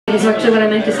Is actually what I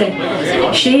meant to say.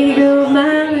 Shady Grove,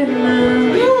 my little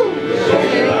love.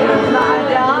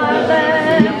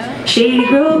 Shady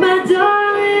Grove, my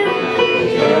darling.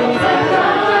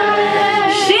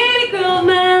 Shady Grove,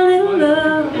 my little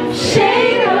love.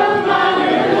 Shady Grove, my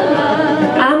little love.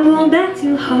 I'm going back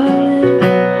to Harlan.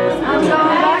 I'm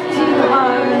going back to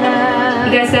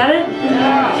Harlan. You guys got it?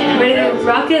 Yeah. Ready to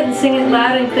rock it and sing it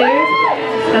loud and clear?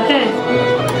 Okay.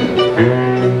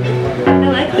 I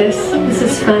like this. This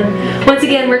is fun. Once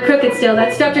again, we're crooked still.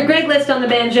 That's Dr. Greg List on the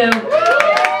banjo.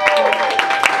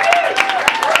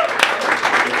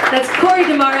 That's Corey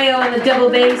DeMario on the double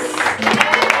bass.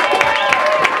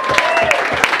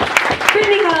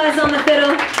 Brittany Hawes on the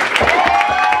fiddle.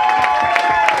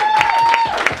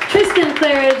 Tristan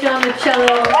Claridge on the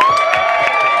cello.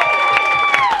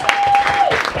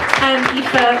 I'm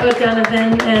Aoife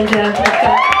O'Donovan, and we've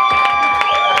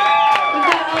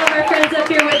got all of our friends up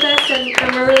here with us,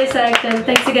 and we're really psyched, and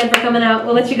thanks again for coming out.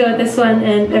 We'll let you go with this one,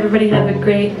 and everybody have a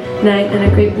great night and a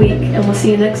great week, and we'll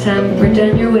see you next time. We're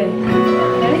done your way.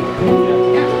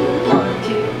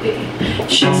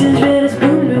 Cheeks as red as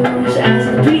blues, eyes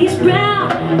of the breeze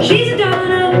brown. She's a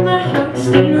darling of my heart,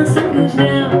 steam the sun goes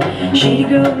down. Shady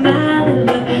Grove, my